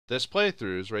This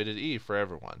playthrough is rated E for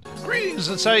everyone. Greetings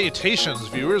and salutations,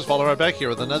 viewers. Vauldemare back here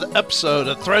with another episode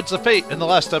of Threads of Fate. In the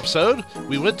last episode,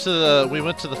 we went to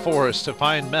the forest to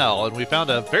find Mel, and we found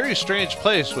a very strange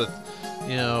place with,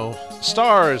 you know,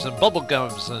 stars and bubble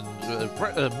gums and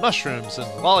mushrooms and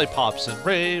lollipops and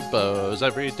rainbows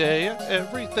every day,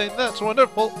 everything that's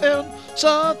wonderful and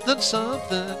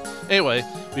something. Anyway,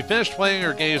 we finished playing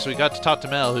our games. We got to talk to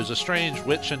Mel, who's a strange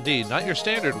witch indeed. Not your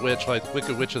standard witch like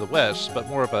Wicked Witch of the West, but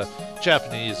more of a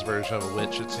Japanese version of a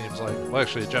witch, it seems like. Well,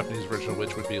 actually, a Japanese version of a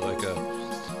witch would be like a...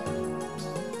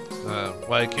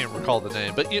 well, I can't recall the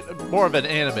name, but more of an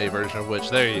anime version of witch.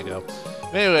 There you go.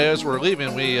 Anyway, as we're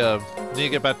leaving, we need to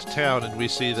get back to town, and we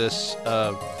see this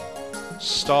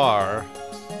star.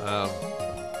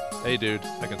 Hey, dude,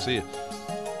 I can see you.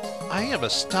 I am a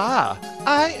star.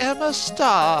 I am a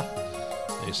star.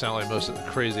 You sound like most of the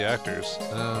crazy actors.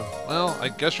 Well, I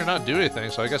guess you're not doing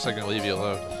anything, so I guess I can leave you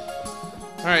alone.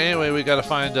 Alright, anyway, we gotta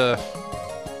find, do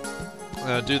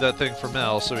that thing for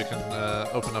Mel so we can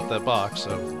open up that box,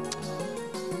 so...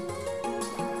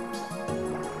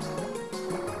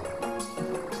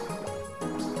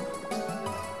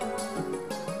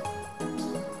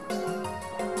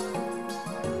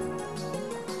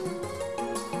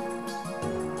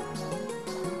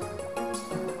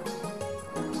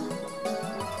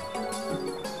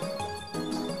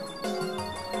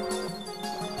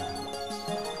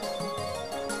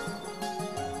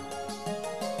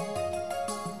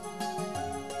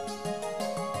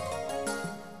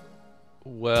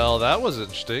 Well, that was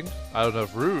interesting. I don't know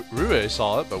if Rue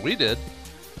saw it, but we did.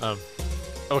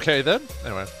 Okay then.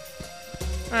 Anyway.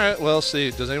 Alright, well,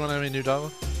 see. Does anyone have any new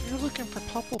doggo? You're looking for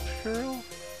Pearl?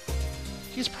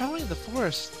 He's probably in the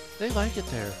forest. They like it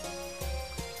there.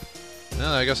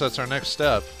 No, I guess that's our next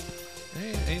step.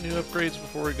 Hey, any new upgrades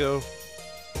before we go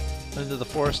into the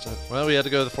forest? Well, we had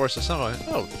to go to the forest at some point.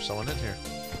 Oh, there's someone in here.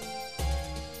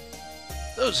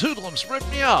 Those hoodlums ripped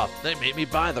me off. They made me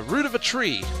buy the root of a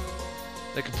tree.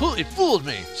 They completely fooled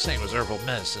me, saying it was herbal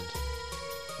medicine.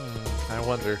 I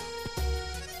wonder.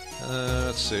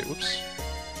 Let's see. Whoops.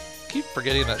 Keep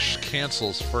forgetting that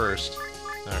cancels first.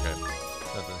 Okay.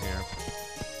 Nothing here.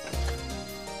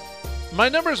 My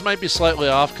numbers might be slightly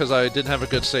off because I didn't have a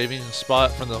good saving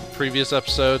spot from the previous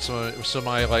episode, so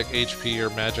my like HP or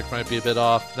magic might be a bit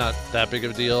off. Not that big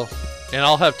of a deal. And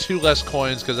I'll have 2 less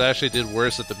coins because I actually did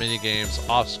worse at the mini games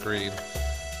off screen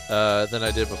than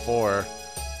I did before.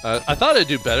 I thought I'd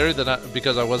do better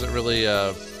because I wasn't really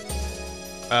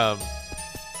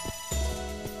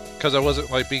because I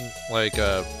wasn't like being like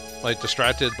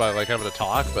distracted by like having to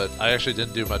talk, but I actually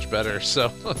didn't do much better.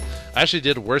 So I actually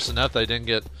did worse enough that I didn't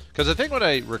get, because I think when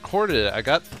I recorded it, I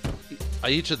got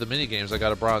each of the mini games I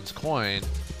got a bronze coin.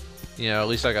 You know, at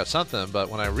least I got something. But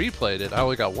when I replayed it, I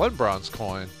only got 1 bronze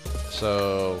coin.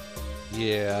 So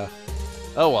yeah.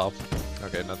 Oh well.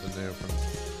 Okay, nothing new from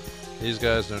these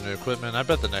guys, no new equipment. I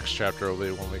bet the next chapter will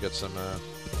be when we get some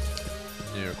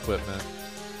new equipment.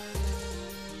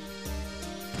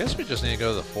 I guess we just need to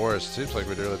go to the forest. Seems like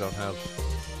we really don't have.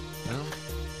 Well,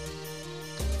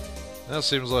 that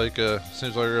seems like we're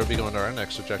gonna be going to our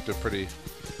next objective pretty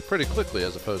quickly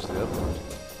as opposed to the other one.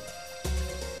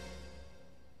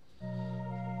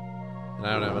 And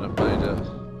I don't have enough money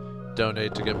to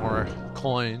donate to get more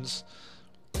coins.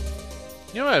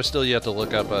 You know, I've still yet to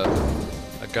look up a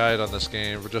guide on this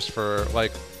game just for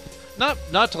like not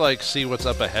to like see what's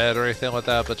up ahead or anything like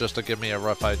that, but just to give me a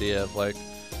rough idea of like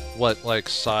what like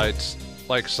side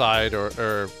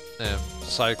or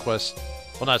side quest,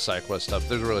 well, not side quest stuff,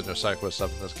 there's really no side quest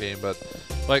stuff in this game, but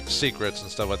like secrets and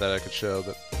stuff like that I could show.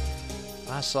 But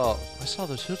I saw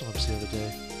those hoodlums the other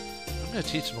day. I'm gonna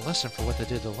teach them a lesson for what they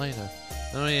did to Lena.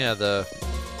 Oh yeah, those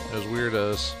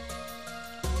weirdos.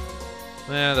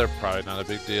 They're probably not a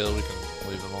big deal. We can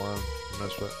leave them alone.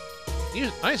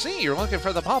 I see you're looking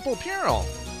for the Pearl.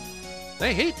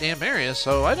 They hate damn areas,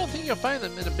 so I don't think you'll find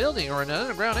them in a building or in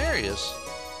underground areas.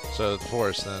 So the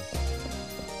forest then.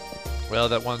 Well,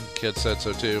 that one kid said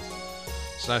so too.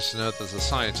 It's nice to know that the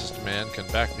scientist man can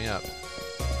back me up.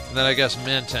 And then I guess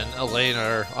Mint and Elena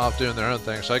are off doing their own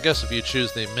thing. So I guess if you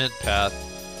choose the Mint path,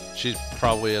 she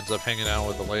probably ends up hanging out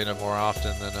with Elena more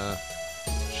often than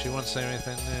she won't say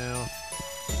anything new.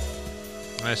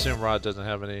 And I assume Rod doesn't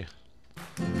have any.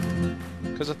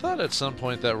 Because I thought at some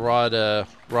point that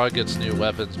Rod gets new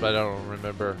weapons, but I don't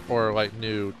remember. Or like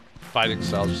new fighting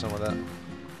styles or something like that.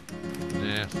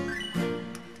 Yeah.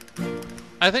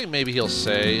 I think maybe he'll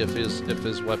say if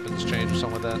his weapons change or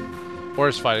something like that. Or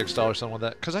his fighting style or something like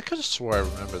that. Because I could have swore I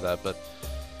remember that, but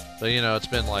you know, it's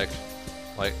been like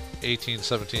 18,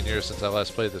 17 years since I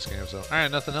last played this game, so...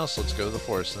 Alright, nothing else, let's go to the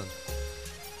forest then.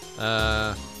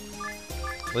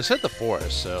 They said the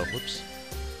forest, so whoops.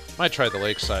 Might try the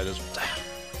lakeside as well.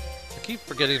 I keep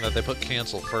forgetting that they put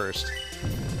cancel first.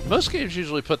 Most games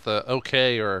usually put the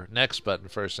OK or next button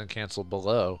first and cancel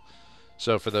below.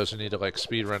 So for those who need to like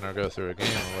speedrun or go through a game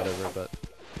or whatever, but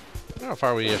I don't know how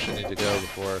far we actually need to go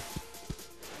before.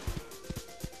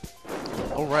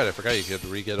 Oh right, I forgot you could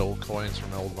re-get old coins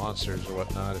from old monsters or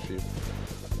whatnot if you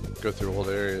go through old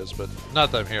areas, but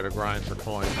not that I'm here to grind for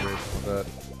coins or anything like that.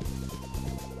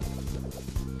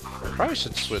 Probably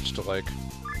should switch to like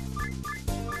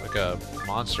a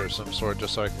monster of some sort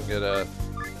just so I can get a...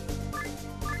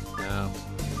 No.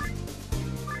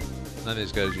 None of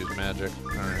these guys use magic.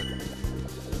 Alright.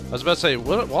 I was about to say,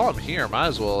 while I'm here, might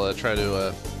as well try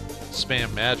to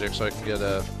spam magic so I can get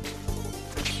a...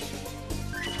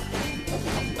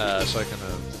 so I can,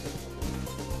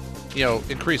 you know,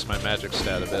 increase my magic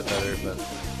stat a bit better, but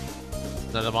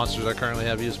none of the monsters I currently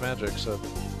have use magic, so...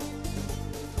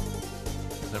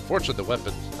 And unfortunately, the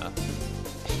weapon...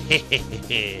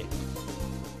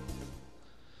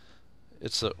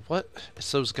 It's the... What?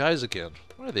 It's those guys again.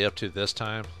 What are they up to this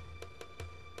time?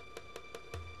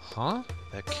 Huh?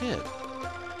 That kid.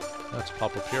 That's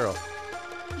Papa Puro.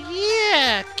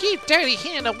 Yeah! Keep dirty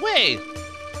hand away!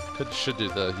 Should do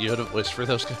the Yoda voice for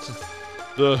those guys.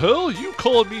 The hell? You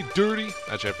calling me dirty?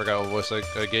 Actually, I forgot what voice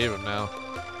I gave him now.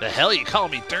 The hell? You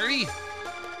calling me dirty?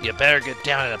 You better get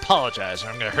down and apologize or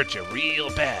I'm gonna hurt you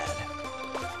real bad.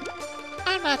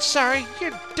 I'm not sorry.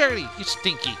 You're dirty. You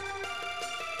stinky.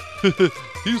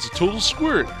 He's a total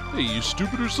squirt. Hey, you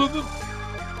stupid or something?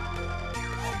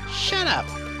 Shut up.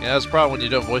 Yeah, that's the problem when you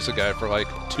don't voice a guy for like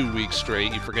 2 weeks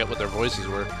straight. You forget what their voices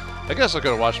were. I guess I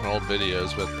could have watched my old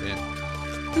videos, but yeah.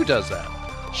 Who does that?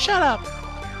 Shut up.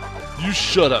 You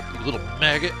shut up, you little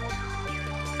maggot.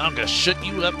 I'm gonna shut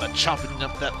you up by chopping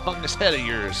up that fungus head of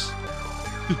yours.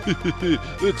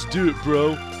 Let's do it,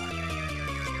 bro.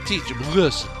 Teach him a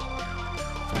lesson.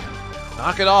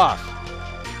 Knock it off.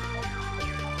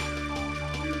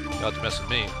 Y'all to mess with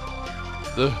me.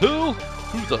 The hell?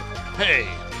 Who the... Hey!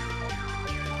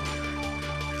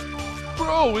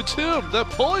 Bro, it's him, that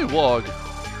polywog.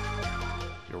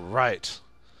 You're right.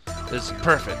 This is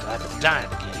perfect. I've been dying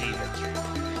to get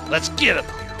even. Let's get him!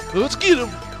 Let's get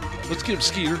him! Let's get him,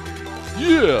 Skeeter.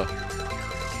 Yeah!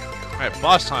 Alright,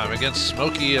 boss time against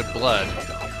Smokey and Blood.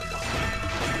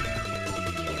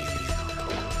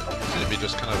 It's gonna be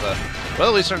just kind of a... Well,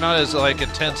 at least they're not as like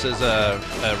intense as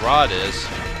Rod is.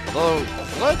 Although,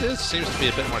 Blood seems to be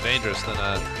a bit more dangerous than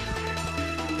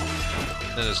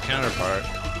his counterpart.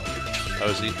 Oh,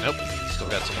 is he? Nope. Still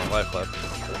got some more life left.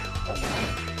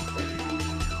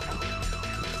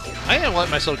 I am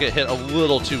letting myself get hit a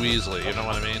little too easily, you know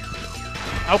what I mean?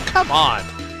 Oh, come on!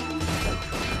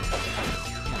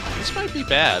 This might be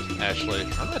bad, actually.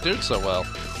 I'm not doing so well.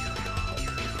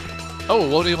 Oh,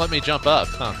 won't even let me jump up,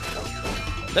 huh?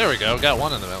 There we go, got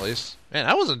one of them at least. Man,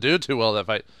 I wasn't doing too well that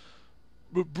fight.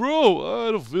 But bro,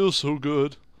 I don't feel so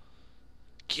good.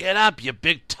 Get up, you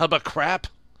big tub of crap!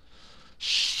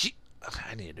 Shit,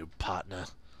 I need a new partner.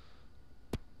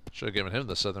 Should have given him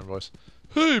the southern voice.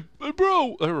 Hey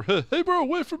bro,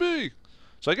 wait for me.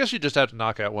 So I guess you just have to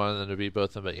knock out one and then to beat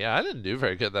both of them. But yeah, I didn't do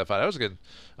very good in that fight. I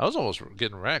was almost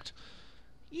getting wrecked.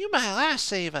 You my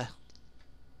lifesaver.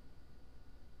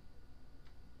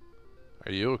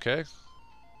 Are you okay?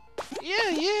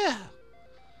 Yeah.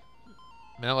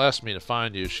 Mel asked me to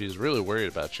find you. She's really worried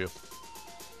about you.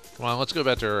 Come on, let's go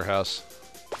back to her house.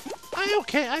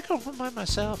 Okay. I go by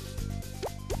myself.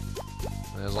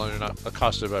 As long as you're not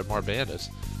accosted by more bandits.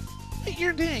 What's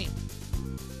your name?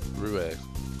 Rue.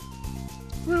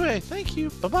 Rue, thank you.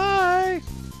 Bye-bye.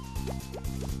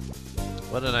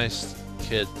 What a nice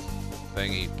kid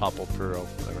thingy, Popple Pearl,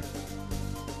 whatever.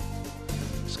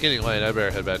 It's getting late. I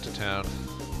better head back to town.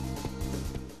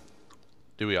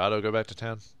 Do we auto go back to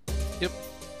town? Yep.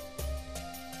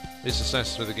 At least it's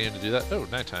nice for the game to do that. Oh,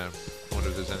 nighttime. I wonder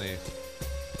if there's any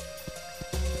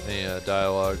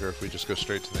dialogue or if we just go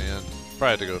straight to the end. Probably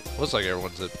have to go. Looks like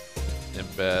everyone's in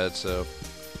bed, so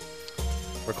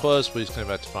we're close. Please come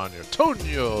back to Fania.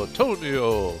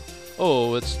 Tonio!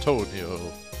 Oh, it's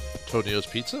Tonio. Tonio's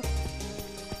Pizza?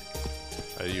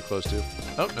 Are you close to?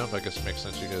 Oh, no, I guess it makes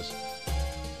sense. You guys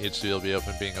need to be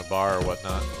open being a bar or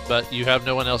whatnot. But you have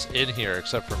no one else in here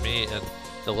except for me and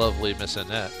the lovely Miss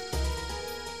Annette.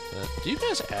 Do you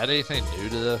guys add anything new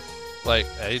to the, like,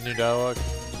 any new dialogue?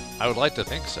 I would like to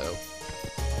think so.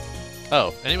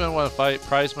 Oh, anyone want to fight?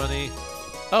 Prize money?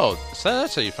 Oh, so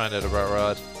that's how you find out about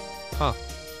Rod. Huh.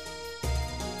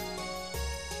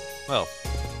 Well,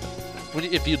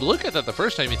 if you look at that the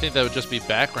first time, you think that would just be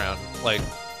background, like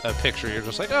a picture. You're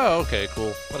just like, oh, okay,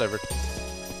 cool, whatever.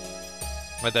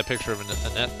 Like that picture of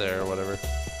Annette there or whatever.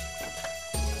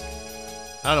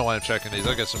 I don't know why I'm checking these.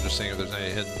 I guess I'm just seeing if there's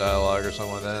any hidden dialogue or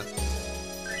something like that.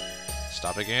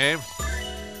 Stop it, game.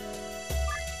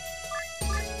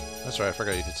 That's right, I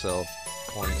forgot you could sell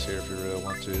coins here if you really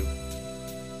want to.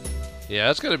 Yeah,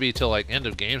 it's gonna be till like end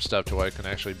of game stuff till I can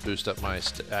actually boost up my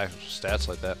stats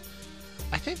like that.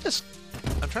 I think this...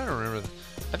 I'm trying to remember.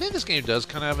 I think this game does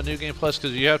kind of have a new game plus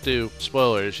because you have to...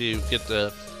 Spoilers, you get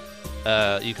the...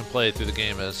 you can play through the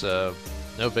game as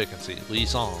no vacancy,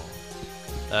 Lee-Song.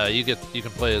 You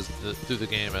can play as through the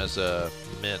game as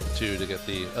Mint too to get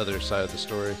the other side of the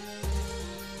story.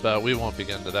 But we won't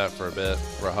begin to that for a bit,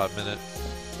 for a hot minute.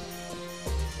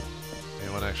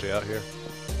 Anyone actually out here?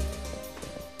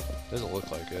 Doesn't look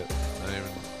like it.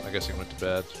 I guess he went to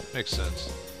bed. Makes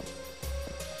sense.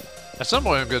 At some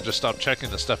point I'm gonna just stop checking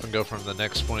the stuff and go from the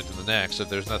next point to the next if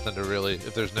there's nothing to really,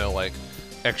 if there's no like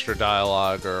extra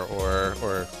dialogue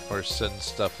or send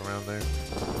stuff around there.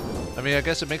 I mean, I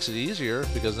guess it makes it easier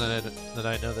because then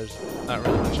I know there's not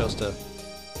really much else to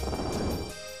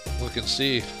look and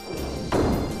see.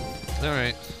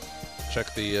 Alright.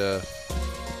 Check the,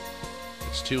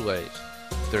 it's too late.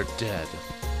 They're dead.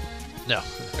 No.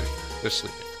 They're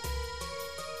sleeping.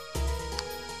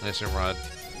 Nice and Rod.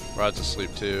 Rod's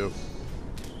asleep too.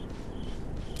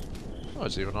 Oh,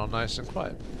 it's even all nice and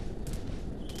quiet.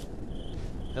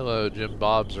 Hello, Jim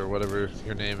Bobs, or whatever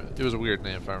your name. It was a weird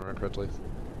name if I remember correctly.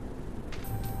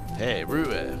 Hey, Rue,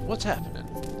 what's happening?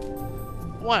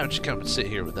 Why don't you come and sit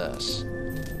here with us?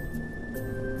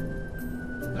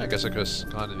 I guess I could have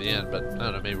gone to the end, but I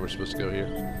don't know, maybe we're supposed to go here.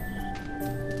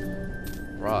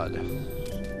 Rod.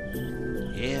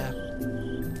 Yeah?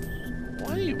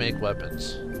 Why do you make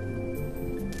weapons? ...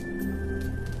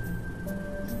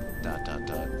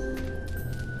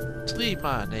 To leave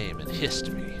my name in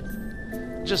history.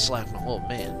 Just like my old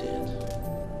man did.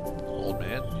 Old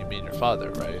man? You mean your father,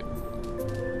 right?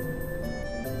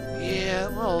 Yeah,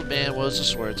 my old man was a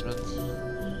swordsman.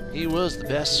 He was the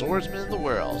best swordsman in the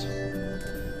world.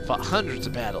 Fought hundreds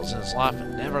of battles in his life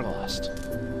and never lost.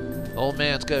 The old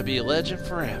man's gonna be a legend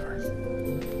forever.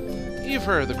 You've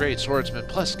heard of the great swordsman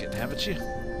Pleskin, haven't you?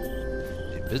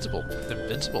 Invincible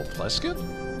Pleskin?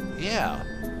 Yeah.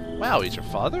 Wow, he's your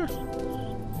father?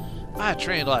 I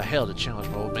trained like hell to challenge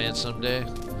my old man someday.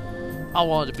 I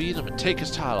wanted to beat him and take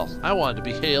his title. I wanted to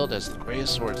be hailed as the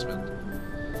greatest swordsman.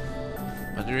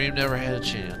 My dream never had a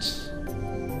chance.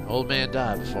 My old man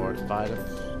died before I could fight him.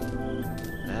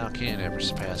 Now I can't ever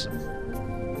surpass him. ...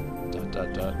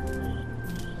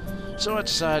 So I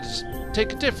decided to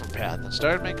take a different path and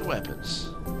started making weapons.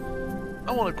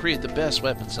 I want to create the best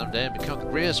weapon someday and become the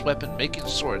greatest weapon-making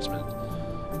swordsman.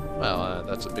 Well,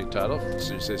 that's a big title,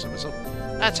 so you say so myself.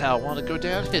 That's how I want to go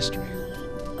down in history.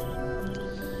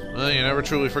 Well, you're never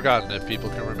truly forgotten if people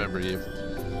can remember you.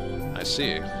 I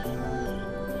see.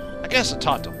 I guess I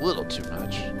talked a little too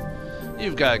much.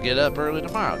 You've got to get up early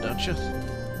tomorrow, don't you?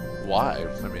 Why?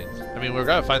 I mean, we're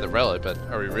gonna find the relic, but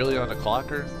are we really on the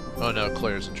clock or? Oh no,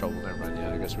 Claire's in trouble. Never mind.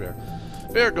 Yeah, I guess we are.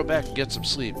 Better go back and get some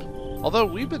sleep. Although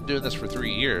we've been doing this for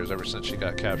 3 years, ever since she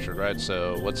got captured, right?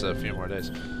 So what's a few more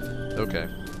days? Okay.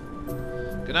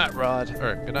 Good night, Rod.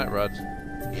 Or good night, Rod.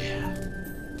 Yeah.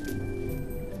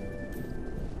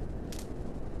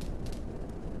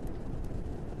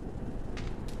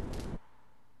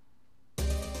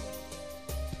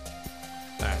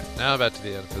 Alright, now back to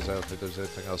the end because I don't think there's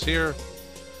anything else here.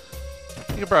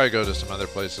 You can probably go to some other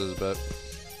places, but...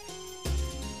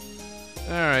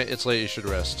 Alright, it's late, you should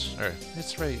rest. Alright,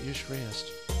 it's right, you should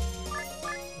rest.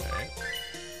 Alright.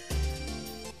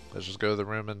 Let's just go to the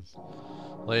room and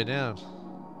lay down.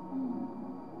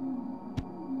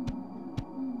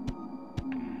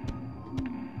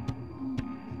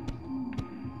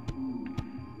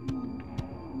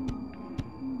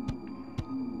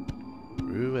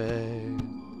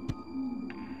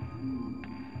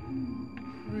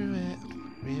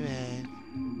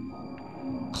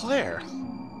 Claire!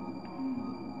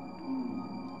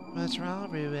 What's wrong,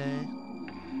 Rue?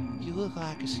 You look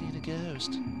like you've seen a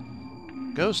ghost.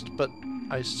 Ghost? But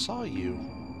I saw you.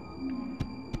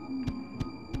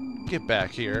 Get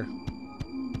back here.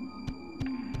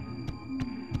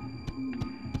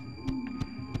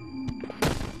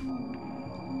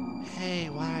 Hey,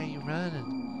 why are you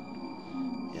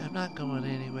running? Yeah, I'm not going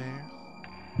anywhere.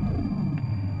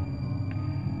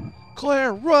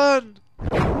 Claire, run!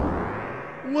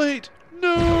 Wait!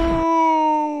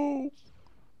 No!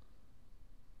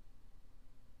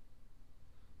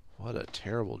 What a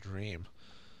terrible dream.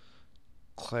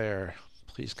 Claire,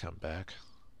 please come back.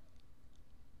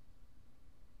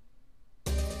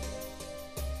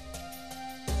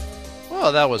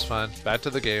 Well, that was fun. Back to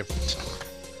the game.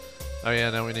 Oh yeah,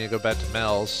 now we need to go back to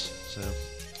Mel's. So.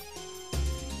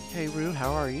 Hey Rue,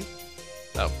 how are you?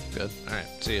 Oh, good. Alright,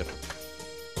 see you.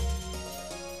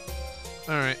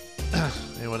 Alright.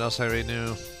 Anyone else have any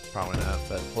new? Probably not,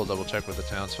 but we'll double check with the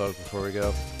townsfolk before we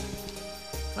go.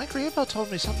 My grandpa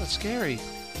told me something scary.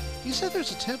 He said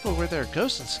there's a temple where there are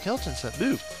ghosts and skeletons that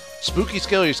move. Spooky,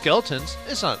 scary skeletons?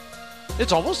 It's not.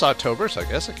 It's almost October, so I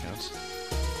guess it counts.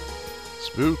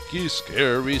 Spooky,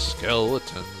 scary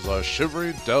skeletons are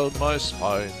shivering down my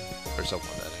spine. Or something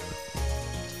like that,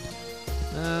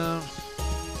 anyway. No.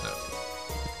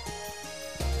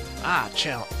 I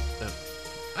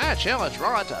challenged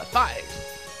Rod to a fight.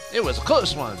 It was a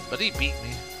close one, but he beat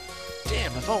me.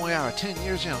 Damn, if only I were 10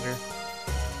 years younger.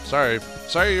 Sorry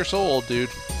you're so old, dude.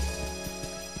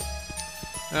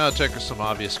 Now I'll check some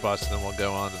obvious spots, and then we'll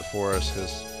go on to the forest,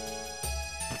 because...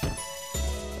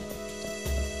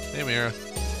 Hey, Mira.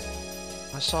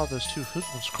 I saw those two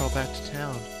hoodlums crawl back to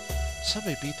town.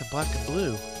 Somebody beat them black and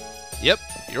blue. Yep,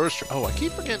 yours. Oh, I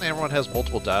keep forgetting everyone has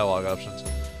multiple dialogue options.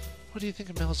 What do you think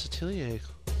of Mel's atelier?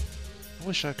 I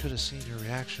wish I could have seen your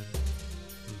reaction.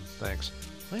 Thanks.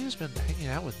 Lena's been hanging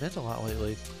out with Mint a lot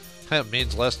lately. That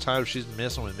means less time she's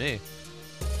messing with me.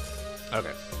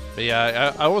 Okay. But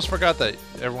yeah, I almost forgot that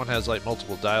everyone has like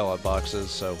multiple dialogue boxes,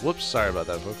 so whoops, sorry about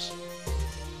that, folks.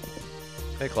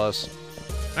 Hey, Klaus.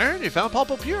 I heard you found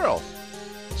Pulpo Puro.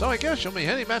 So I guess you'll be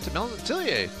heading back to Mel's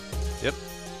atelier. Yep.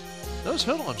 Those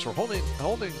hoodlums were holding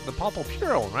the Pulpo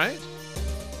Puro, right?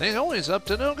 They ain't always up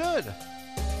to no good.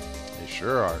 They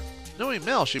sure are. Knowing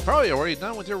Mel, she probably already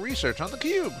done with your research on the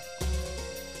cube.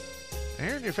 I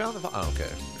heard you found the... Oh, okay.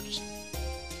 Just...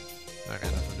 I got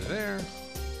nothing to do there.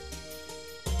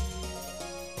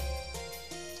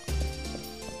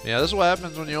 Yeah, this is what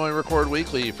happens when you only record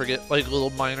weekly. You forget, like,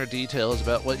 little minor details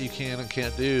about what you can and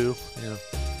can't do. You know,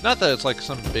 not that it's, like,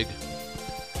 some big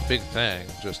thing.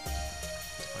 Just...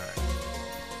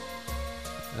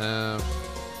 Alright.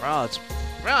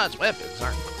 Rod's weapons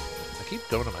aren't... I keep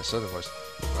going to my southern voice.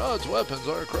 Rod's weapons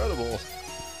are incredible.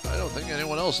 I don't think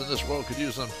anyone else in this world could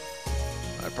use them.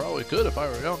 I probably could if I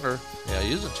were younger. Yeah,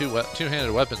 using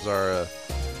two-handed weapons are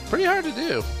pretty hard to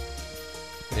do.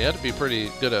 You have to be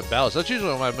pretty good at balance. That's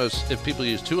usually one of my most... If people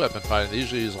use two-weapon fighting, they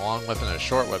usually use a long weapon and a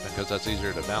short weapon because that's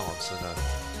easier to balance than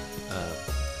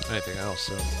anything else.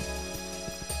 So,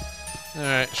 all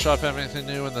right, shop have anything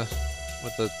new with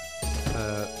the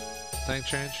thing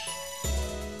change?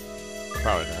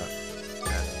 Probably not. Yeah,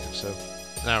 I don't think so.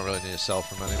 I don't really need to sell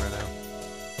for money right now.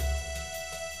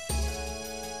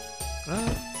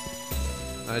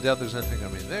 I doubt there's anything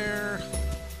going to be there.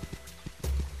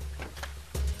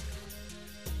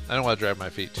 I don't want to drag my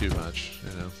feet too much,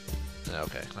 you know.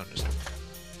 Okay, I'm just...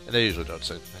 They usually don't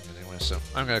say anything anyway, so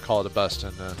I'm going to call it a bust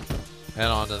and head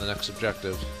on to the next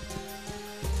objective.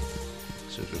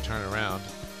 As soon as we turn around.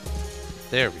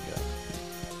 There we go.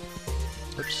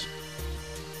 Oops.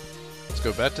 Let's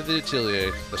go back to the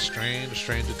atelier. The strange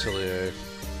atelier.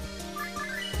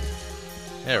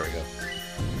 There we go.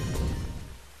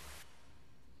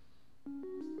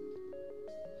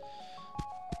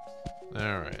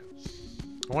 Alright.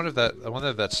 I wonder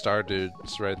if that star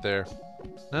dude's right there.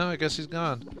 No, I guess he's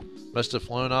gone. Must have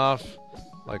flown off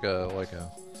like a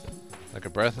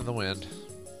breath in the wind.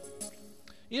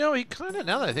 You know, he kinda,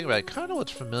 now that I think about it, kinda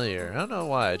looks familiar. I don't know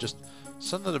why, just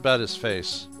something about his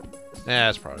face. Nah,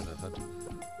 it's probably nothing.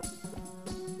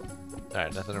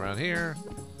 Alright, nothing around here.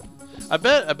 I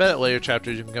bet at later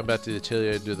chapters you can come back to the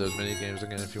atelier and do those mini games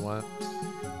again if you want.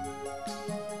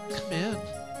 Come in.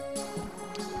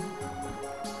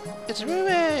 It's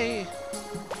Rue!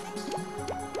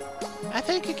 I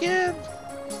think again.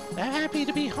 I'm happy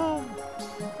to be home.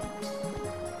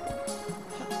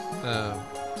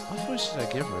 What voice did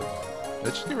I give her? Did I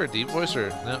just give her a deep voice or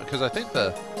no? Because I think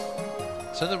the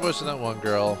southern voice of that one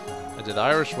girl. I did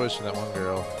Irish voice for that one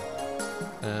girl.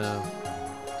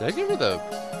 Did I give her the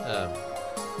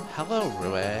hello,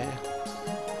 Rue? I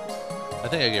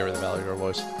think I gave her the Valley Girl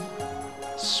voice.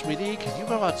 Sweetie, can you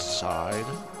go outside?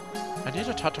 I need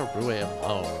to talk to Rue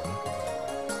alone.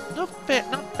 Not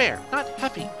fair, not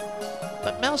happy.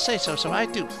 But Mel says so, so I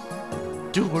do.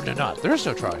 Do or do not. There's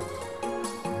no trying.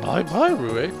 Bye,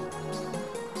 Rue.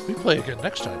 We play again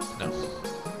next time. No.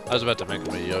 I was about to make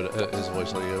him a Yoda, his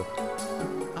voice like Yoda.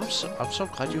 I'm so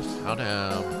glad you found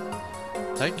him.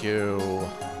 Thank you.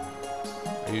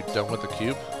 Are you done with the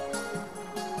cube?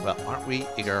 Well, aren't we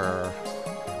eager?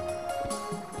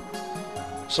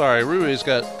 Sorry, Rui's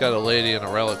got a lady and a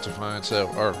relic to find, so...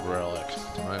 Or relic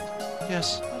to find.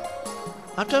 Yes.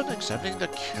 I'm done examining the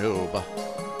cube.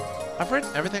 I've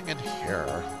written everything in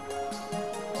here.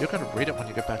 You can read it when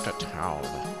you get back to town.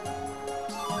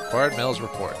 Required Mel's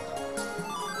report.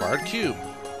 Acquired cube.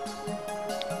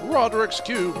 Roderick's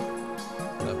cube.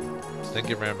 Thank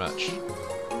you very much.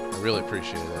 I really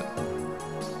appreciate it.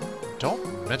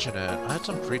 Don't mention it. I had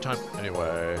some free time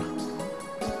anyway.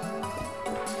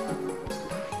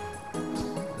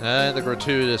 And the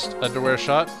gratuitous underwear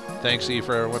shot. Thanks, E,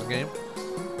 for one game.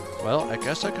 Well, I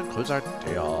guess that concludes our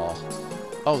deal.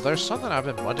 Oh, there's something I've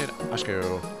been wanting to ask you.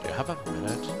 Do you have a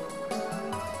minute?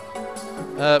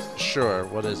 Sure.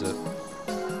 What is it?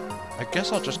 I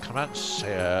guess I'll just come out and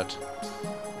say it.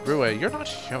 Rue, you're not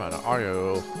human, are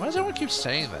you? Why does everyone keep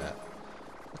saying that?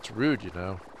 It's rude, you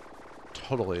know.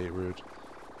 Totally rude.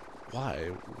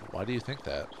 Why? Why do you think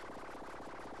that?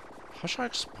 How should I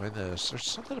explain this? There's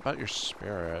something about your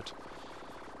spirit.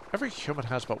 Every human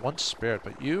has but one spirit,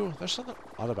 but you, there's something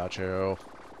odd about you.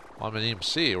 Well, I'm an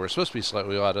EMC. We're supposed to be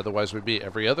slightly odd, otherwise we'd be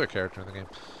every other character in the game.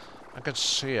 I can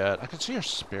see it. I can see your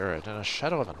spirit and a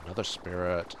shadow of another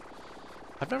spirit.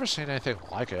 I've never seen anything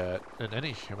like it in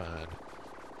any human. ...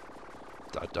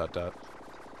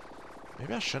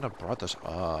 Maybe I shouldn't have brought this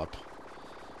up.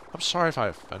 I'm sorry if I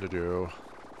offended you.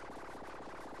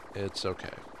 It's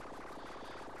okay.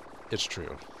 It's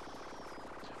true.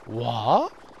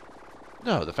 What?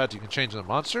 No, the fact you can change the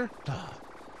monster?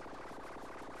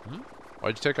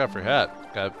 Why'd you take off your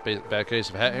hat? Got a bad case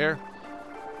of hat hair?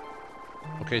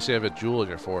 Okay, so you have a jewel in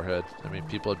your forehead. I mean,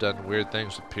 people have done weird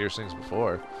things with piercings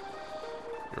before.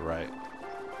 You're right.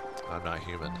 I'm not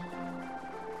human.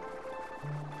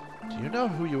 Do you know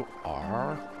who you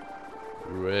are?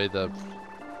 Rue the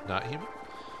not human?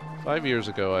 5 years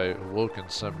ago, I awoke in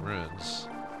some ruins.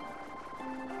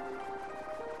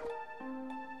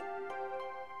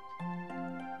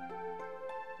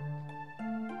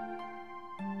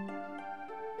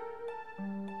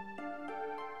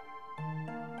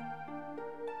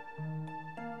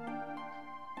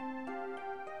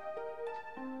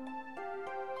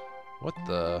 What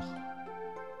the?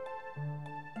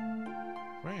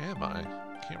 Where am I?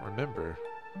 Can't remember.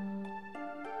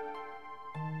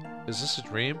 Is this a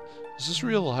dream? Is this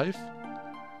real life?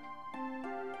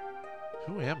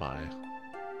 Who am I?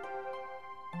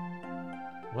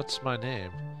 What's my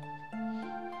name?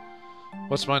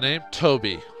 What's my name?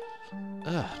 Toby.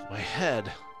 Ugh, my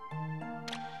head.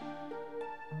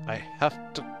 I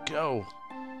have to go.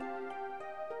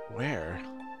 Where?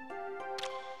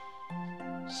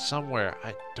 Somewhere.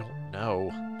 I don't know.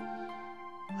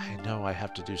 I know I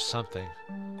have to do something.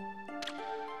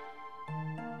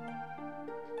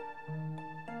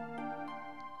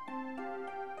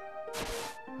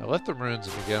 I left the ruins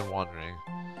and began wandering.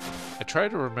 I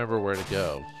tried to remember where to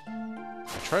go.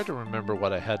 I tried to remember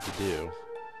what I had to do.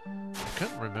 I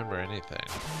couldn't remember anything.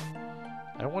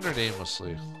 I wandered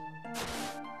aimlessly.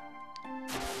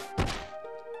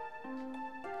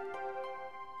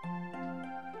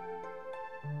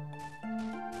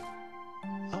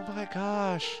 Oh my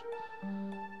gosh!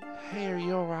 Hey, are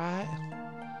you alright?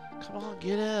 Come on,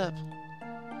 get up!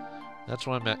 That's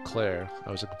when I met Claire.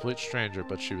 I was a complete stranger,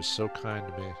 but she was so kind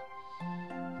to me.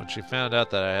 When she found out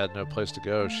that I had no place to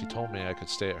go, she told me I could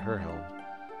stay at her home.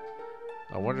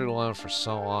 I wandered alone for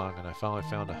so long, and I finally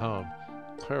found a home.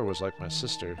 Claire was like my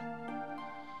sister.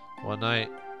 One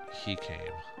night, he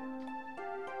came.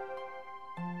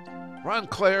 Run,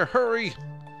 Claire, hurry!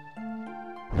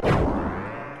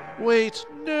 Wait,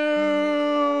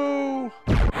 no!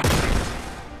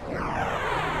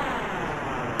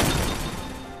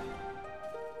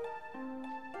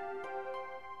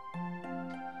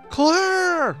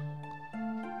 Claire!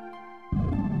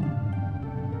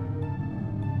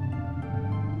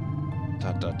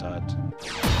 Dot.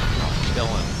 I'll kill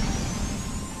him.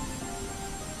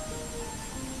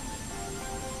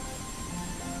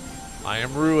 I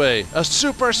am Rue, a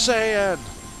Super Saiyan!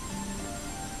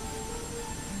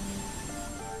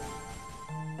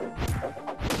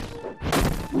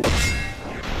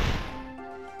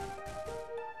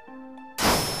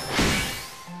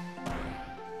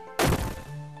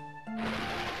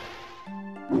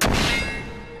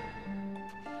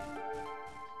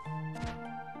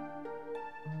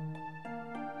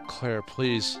 Claire,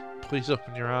 please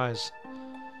open your eyes.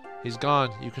 He's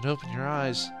gone. You can open your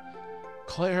eyes.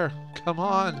 Claire, come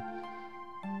on.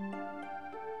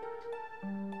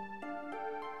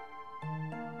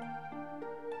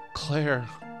 Claire.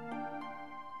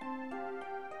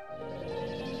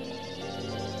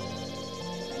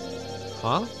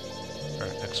 Huh? Or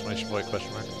exclamation point,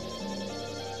 question mark.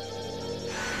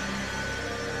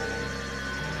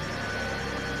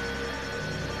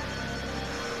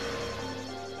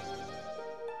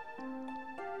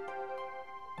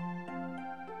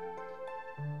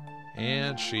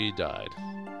 And she died.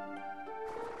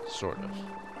 Sort of.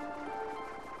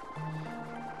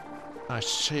 I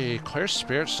see. Claire's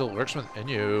spirit still lurks within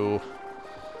you.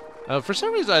 For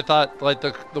some reason, I thought, like,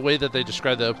 the way that they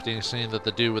described the opening scene, that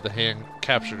the dude with the hand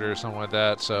captured her or something like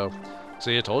that, so...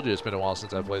 See, I told you it's been a while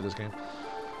since I played this game.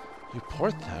 You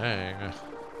poor thing.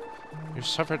 You've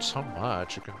suffered so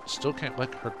much, you still can't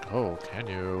let her go, can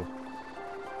you?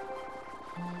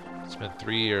 It's been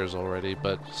 3 years already,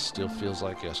 but still feels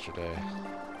like yesterday.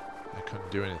 I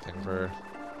couldn't do anything for her.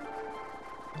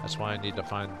 That's why I need to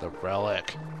find the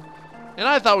relic. And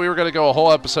I thought we were going to go a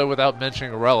whole episode without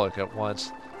mentioning a relic at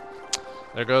once.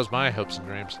 There goes my hopes and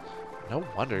dreams. No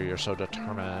wonder you're so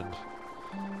determined.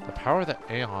 The power of the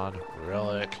Aeon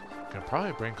Relic can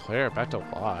probably bring Claire back to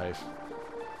life.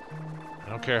 I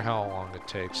don't care how long it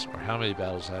takes or how many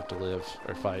battles I have to live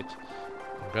or fight.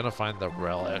 I'm gonna find the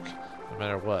relic, no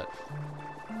matter what.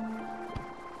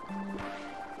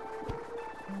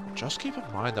 Just keep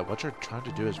in mind that what you're trying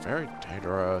to do is very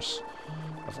dangerous.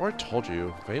 I've already told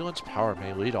you, Valen's power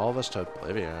may lead all of us to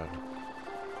oblivion.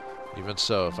 Even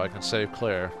so, if I can save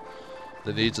Claire,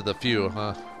 the needs of the few,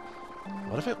 huh?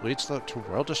 What if it leads to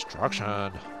world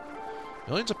destruction?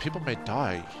 Millions of people may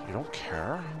die. You don't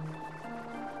care? ...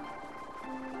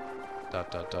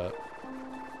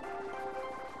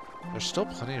 There's still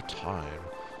plenty of time.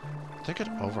 Think it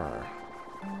over.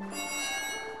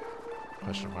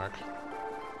 Question mark.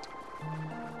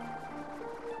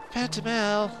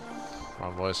 Vauldemare!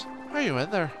 Wrong voice. Are you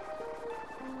in there?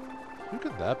 Who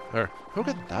could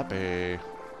that be?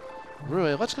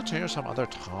 Rue, let's continue some other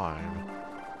time.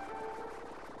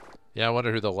 Yeah, I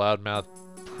wonder who the loudmouth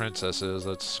princess is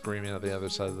that's screaming at the other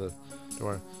side of the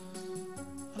door.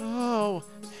 Oh,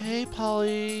 hey,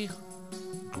 Polly.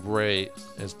 Great,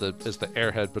 is the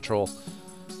Airhead Patrol.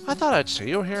 I thought I'd see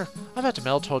you here. I bet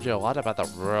Mel told you a lot about the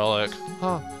relic.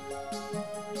 Huh?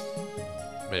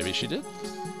 Maybe she did.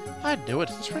 I knew it.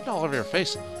 It's written all over your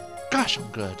face. Gosh, I'm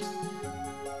good.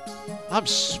 I'm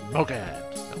smoking.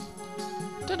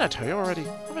 Didn't I tell you already?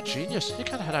 I'm a genius. You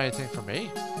can't hide anything from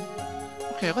me.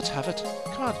 Okay, let's have it.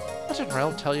 Come on. What did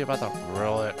Rel tell you about the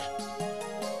relic?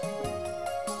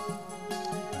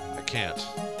 I can't.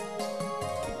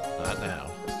 Not now.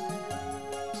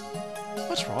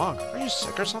 What's wrong? Are you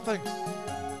sick or something?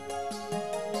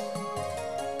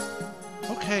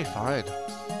 Okay, fine.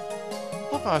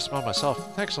 I'll go ask Mom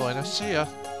myself. Thanks, Elena. See ya.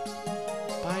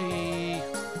 Bye.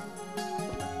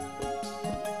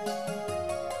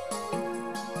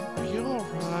 Are you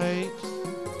alright?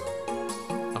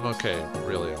 I'm okay.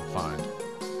 Really, I'm fine.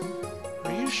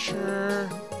 Are you sure?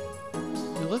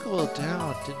 You look a little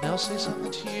down. Did Mel say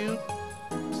something to you?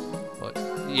 What?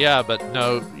 Yeah, but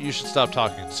no, you should stop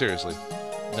talking. Seriously.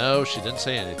 No, she didn't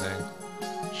say anything.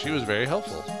 She was very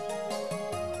helpful.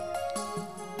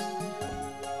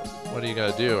 What are you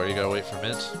gonna do? Are you gonna wait for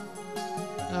Mint?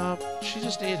 No, she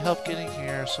just needed help getting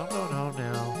here, so I'm going home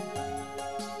now.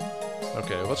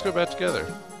 Okay, let's go back together.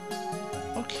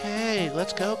 Okay,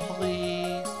 let's go,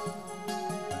 Polly.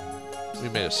 We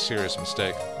made a serious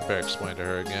mistake. I better explain to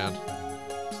her again.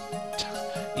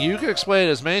 You can explain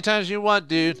it as many times as you want,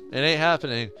 dude. It ain't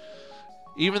happening.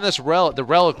 Even this relic, the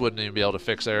relic wouldn't even be able to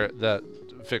fix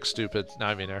fix stupid. No,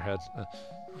 I mean Airhead.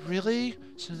 Really?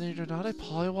 So then you're not a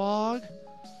polywog?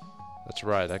 That's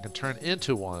right. I can turn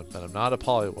into one, but I'm not a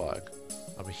polywog.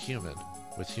 I'm a human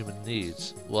with human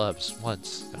needs, loves,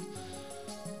 wants.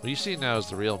 What you see now is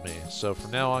the real me. So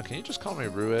from now on, can you just call me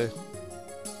Rue?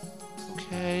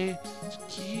 Okay.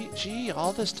 Gee,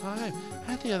 all this time,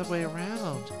 I had the other way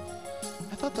around.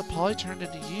 I thought the Poly turned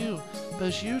into you, but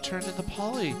as you turned into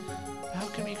Poly. How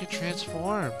come you can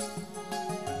transform?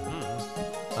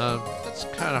 That's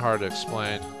kind of hard to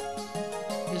explain.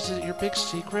 Is it your big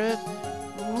secret?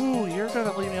 Ooh, you're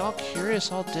gonna leave me all curious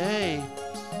all day.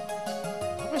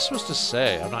 What am I supposed to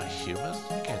say? I'm not human?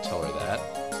 I can't tell her that.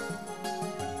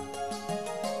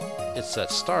 It's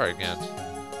that star again.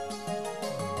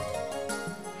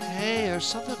 Hey, there's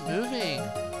something moving.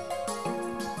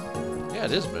 Yeah,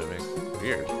 it is moving.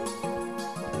 Weird.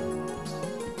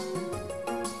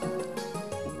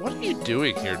 What are you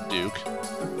doing here, Duke?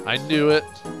 I knew it.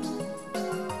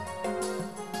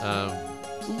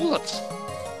 What?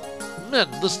 Man,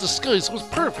 this disguise was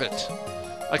perfect.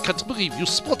 I can't believe you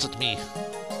spotted me.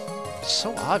 It's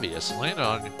so obvious. Land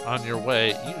on your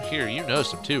way. You know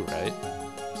some too, right?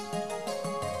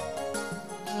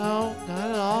 No, not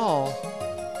at all. ...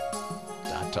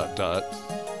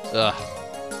 Ugh.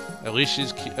 At least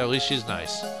she's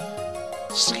nice.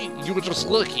 See, you were just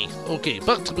lucky. Okay,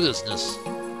 back to business.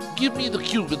 Give me the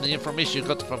cube and the information you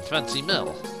got from Fancy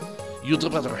Mel. You'd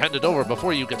better hand it over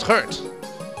before you get hurt.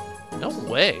 No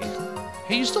way.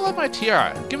 Hey, you still have my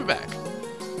tiara. Give it back.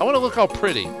 I want to look all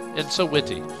pretty and so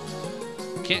witty.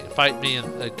 can't fight me in...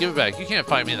 give it back. You can't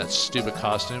fight me in that stupid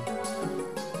costume.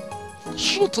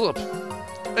 Shut up!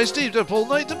 I stayed up all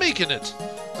night making it.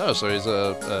 Oh, so he's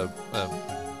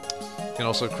can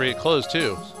also create clothes,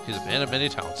 too. He's a man of many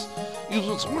talents. It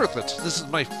was worth it. This is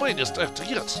my finest act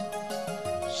yet.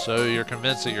 So you're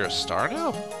convinced that you're a star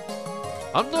now?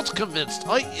 I'm not convinced.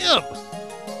 I am.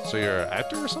 So you're an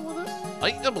actor or something like that? I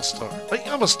am a star. I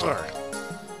am a star.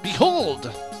 Behold!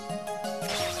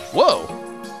 Whoa!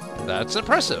 That's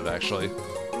impressive, actually.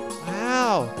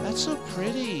 Wow, that's so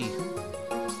pretty.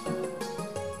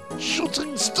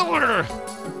 Shooting star!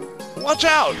 Watch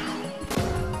out!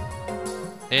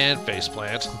 And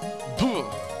faceplant.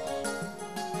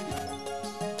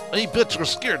 I bet you're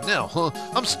scared now, huh?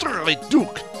 I'm Starlight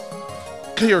Duke.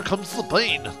 Here comes the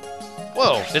pain.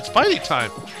 Whoa, it's fighting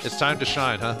time. It's time to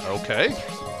shine, huh? Okay.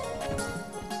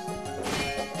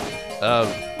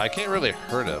 I can't really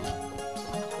hurt him.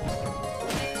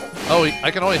 Oh,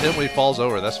 I can only hit him when he falls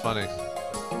over. That's funny.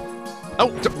 Oh,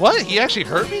 what? He actually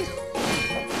hurt me?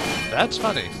 That's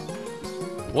funny.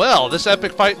 Well, this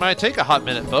epic fight might take a hot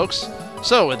minute, folks.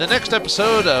 So, in the next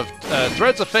episode of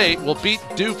Threads of Fate, we'll beat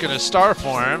Duke in his star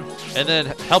form, and then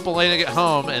help Elena get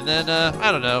home, and then,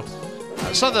 I don't know,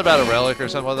 something about a relic or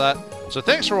something like that. So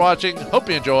thanks for watching, hope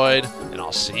you enjoyed, and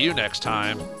I'll see you next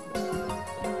time.